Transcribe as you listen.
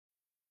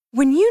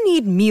When you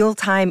need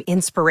mealtime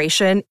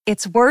inspiration,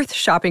 it's worth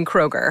shopping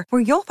Kroger,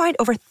 where you'll find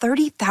over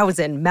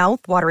 30,000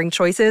 mouth-watering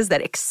choices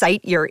that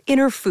excite your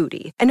inner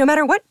foodie. And no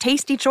matter what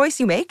tasty choice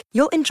you make,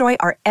 you'll enjoy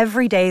our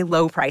everyday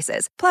low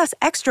prices, plus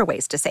extra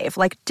ways to save,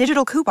 like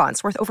digital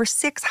coupons worth over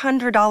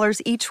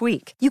 $600 each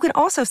week. You can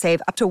also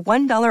save up to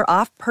 $1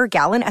 off per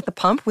gallon at the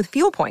pump with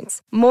fuel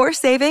points. More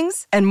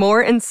savings and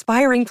more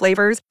inspiring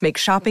flavors make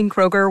shopping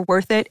Kroger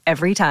worth it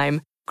every time.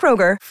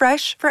 Kroger,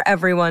 fresh for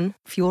everyone.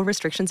 Fuel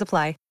restrictions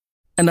apply.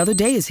 Another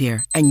day is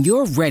here, and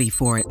you're ready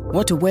for it.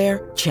 What to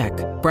wear? Check.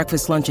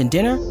 Breakfast, lunch, and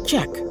dinner?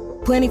 Check.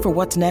 Planning for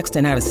what's next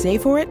and how to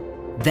save for it?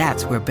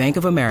 That's where Bank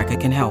of America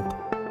can help.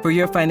 For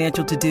your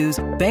financial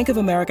to-dos, Bank of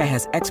America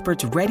has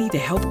experts ready to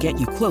help get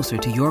you closer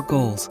to your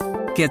goals.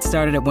 Get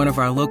started at one of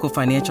our local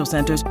financial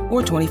centers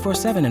or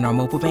 24/7 in our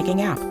mobile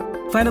banking app.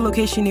 Find a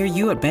location near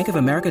you at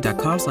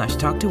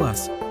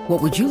bankofamerica.com/talktous.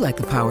 What would you like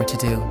the power to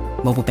do?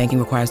 Mobile banking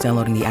requires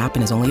downloading the app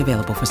and is only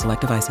available for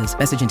select devices.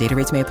 Message and data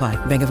rates may apply.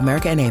 Bank of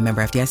America N.A.,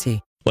 member FDIC.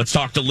 Let's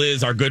talk to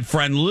Liz, our good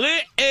friend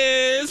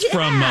Liz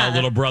from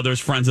Little Brothers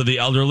Friends of the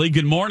Elderly.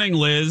 Good morning,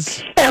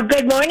 Liz. Oh,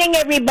 good morning,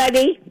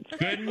 everybody.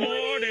 Good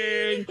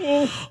morning.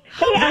 Hey,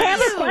 I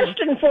have a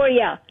question for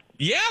you.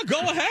 Yeah,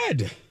 go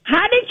ahead.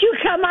 How did you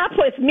come up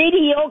with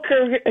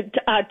mediocre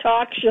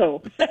talk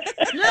show?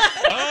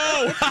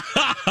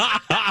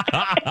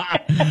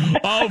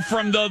 Oh,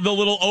 from the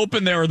little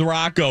open there with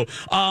Rocco.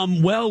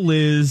 Well,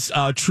 Liz,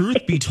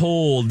 truth be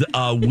told,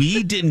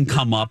 we didn't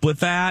come up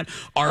with that.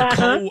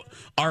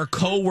 Our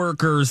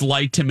coworkers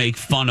like to make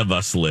fun of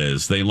us,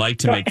 Liz. They like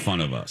to make fun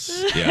of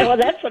us. Yeah. Well,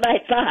 that's what I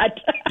thought.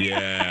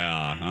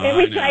 Yeah.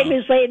 Every time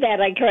you say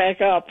that, I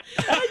crack up.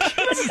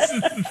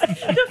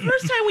 The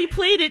first time we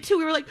played it, too,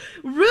 we were like,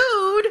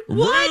 rude.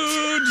 What?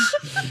 Rude.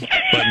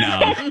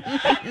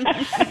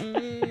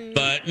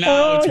 But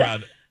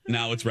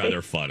now it's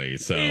rather funny.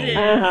 So, hey,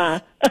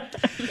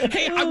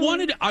 I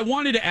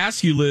wanted to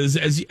ask you, Liz,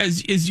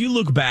 as you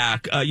look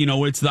back,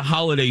 it's the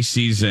holiday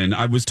season.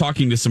 I was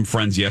talking to some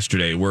friends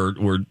yesterday.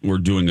 We're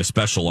doing a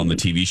special on the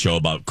TV show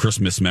about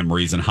Christmas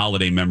memories and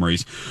holiday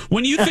memories.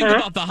 When you think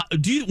about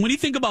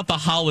the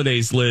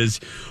holidays, Liz,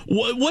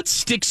 what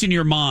sticks in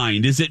your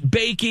mind? Is it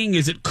baking?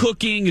 Is it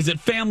cooking? Is it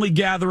family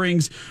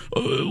gatherings?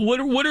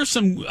 What are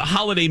some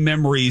holiday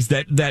memories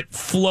that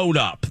float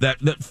up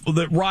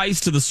that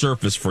rise to the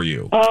surface for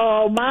you?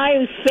 Oh,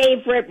 my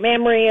favorite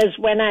memory is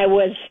when I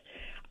was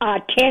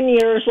 10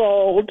 years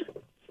old,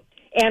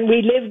 and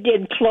we lived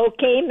in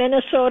Cloquet,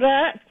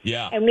 Minnesota.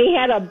 Yeah. And we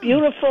had a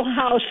beautiful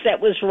house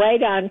that was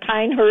right on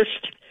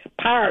Pinehurst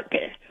Park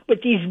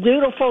with these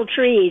beautiful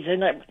trees.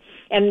 And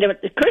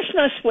the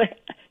Christmas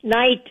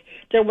night,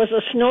 there was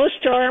a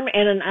snowstorm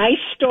and an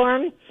ice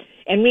storm,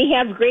 and we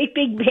have great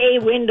big bay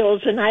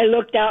windows, and I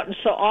looked out and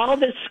saw all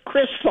this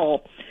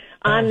crystal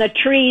on the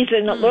trees,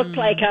 and it looked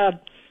like a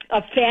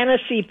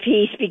fantasy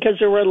piece because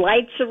there were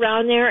lights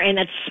around there and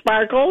it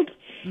sparkled.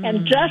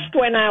 And just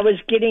when I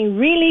was getting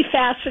really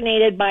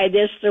fascinated by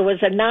this, there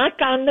was a knock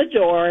on the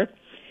door,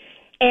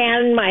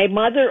 and my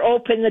mother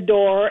opened the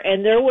door,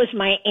 and there was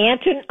my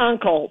aunt and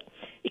uncle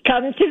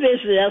come to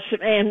visit us,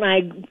 and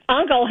my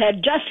uncle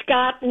had just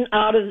gotten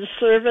out of the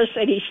service,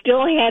 and he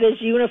still had his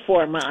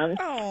uniform on.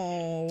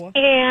 Oh.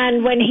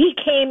 And when he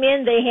came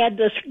in, they had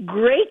this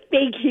great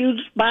big huge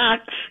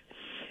box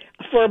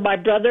for my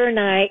brother and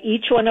I.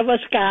 Each one of us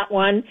got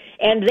one,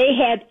 and they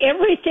had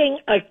everything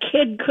a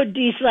kid could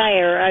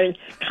desire.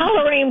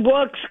 Coloring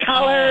books,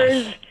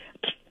 colors,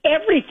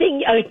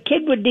 everything a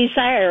kid would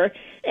desire.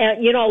 A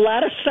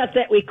lot of stuff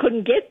that we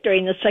couldn't get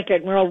during the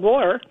Second World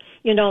War.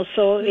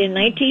 So in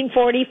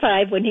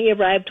 1945, when he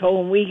arrived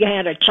home, we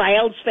had a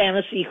child's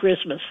fantasy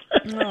Christmas.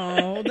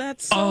 Oh,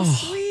 that's so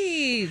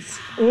sweet.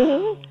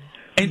 Mm-hmm.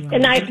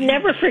 And I've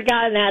never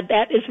forgotten that.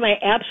 That is my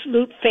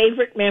absolute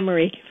favorite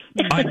memory.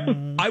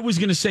 I was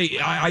going to say,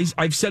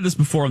 I've said this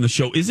before on the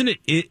show, isn't it?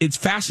 It's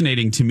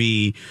fascinating to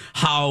me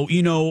how,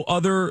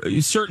 other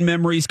certain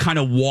memories kind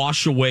of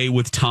wash away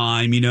with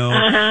time,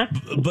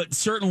 but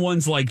certain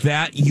ones like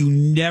that, you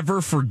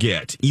never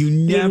forget. You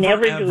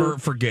never ever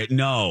forget.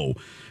 No.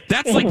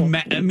 That's like,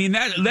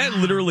 that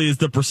literally is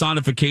the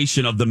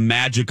personification of the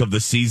magic of the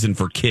season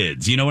for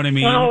kids. You know what I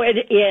mean? Oh, it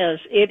is.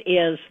 It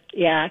is.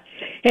 Yeah.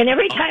 And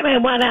every time I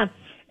want to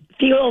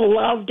feel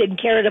loved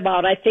and cared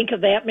about, I think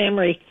of that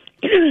memory.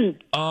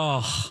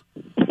 Oh,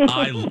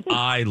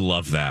 I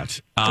love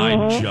that.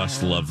 I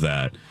just love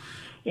that.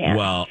 Yeah.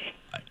 Well,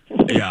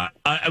 yeah.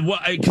 I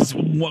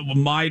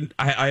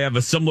have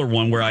a similar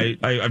one where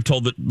I've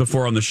told it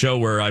before on the show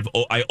where I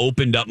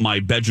opened up my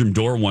bedroom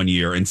door one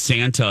year and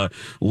Santa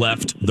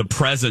left the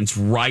presents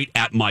right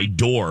at my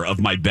door of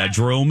my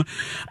bedroom,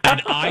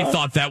 and I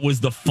thought that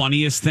was the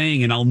funniest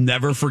thing, and I'll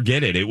never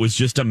forget it. It was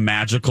just a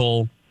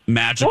magical.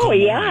 Oh,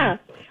 yeah. moment.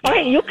 All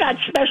right, you got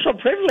special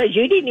privilege.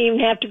 You didn't even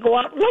have to go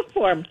out and look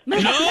for them. No.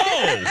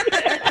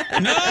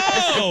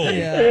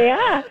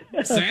 Yeah.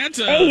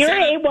 Santa. Hey, you're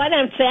Santa. A1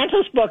 on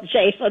Santa's book,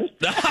 Jason.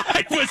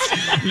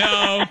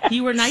 No.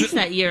 You were nice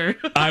that year.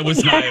 I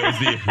was not. It was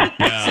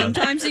yeah.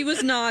 Sometimes he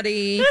was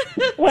naughty.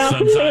 Well,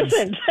 who Sometimes.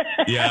 isn't?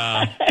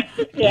 Yeah.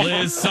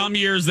 Liz, some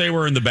years they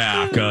were in the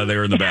back. They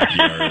were in the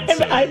backyard.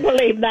 So. I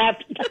believe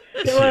that.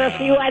 There were a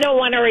few I don't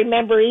want to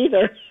remember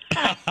either.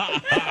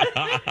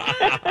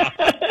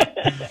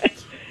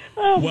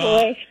 Oh,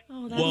 boy.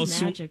 Oh,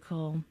 that's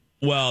magical.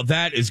 Well,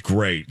 that is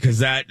great because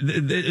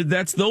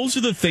those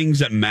are the things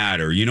that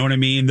matter. You know what I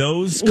mean?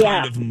 Those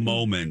kind of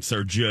moments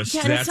are just.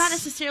 Yeah, and it's not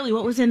necessarily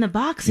what was in the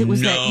box. It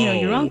was that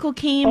your uncle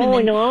came. Oh,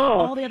 and no.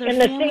 All the other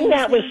and the thing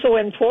that was so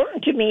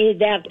important to me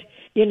that,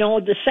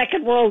 the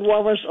Second World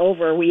War was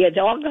over. We had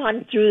all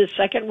gone through the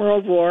Second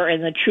World War,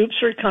 and the troops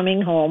were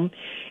coming home,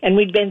 and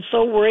we'd been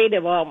so worried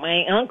about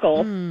my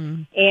uncle.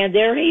 And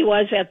there he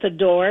was at the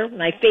door,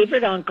 my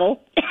favorite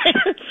uncle,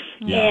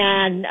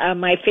 and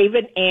my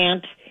favorite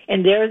aunt,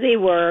 and there they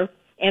were,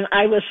 and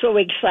I was so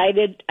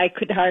excited I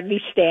could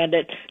hardly stand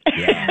it.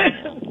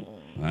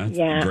 That's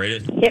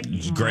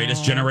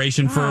greatest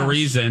generation for a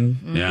reason.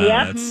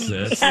 Yeah,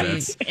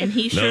 that's and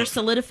he sure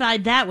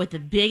solidified that with the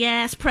big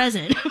ass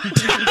present.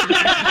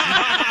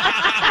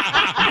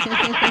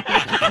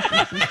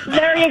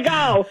 There you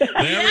go.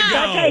 There we go.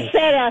 Like I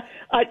said,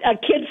 a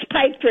kid's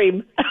pipe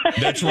dream.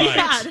 That's right.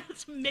 Yeah,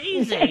 that's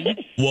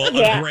amazing. Well,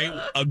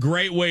 a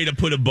great way to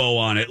put a bow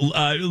on it.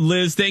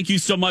 Liz, thank you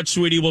so much,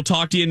 sweetie. We'll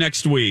talk to you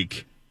next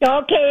week.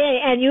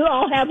 Okay, and you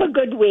all have a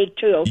good week,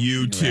 too.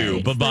 You too.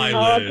 Right. Bye-bye,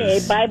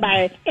 Liz. Okay,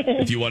 bye-bye.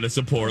 If you want to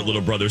support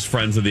Little Brothers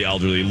Friends of the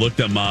Elderly, look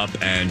them up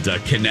and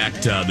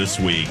connect this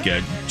week.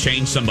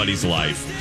 Change somebody's life.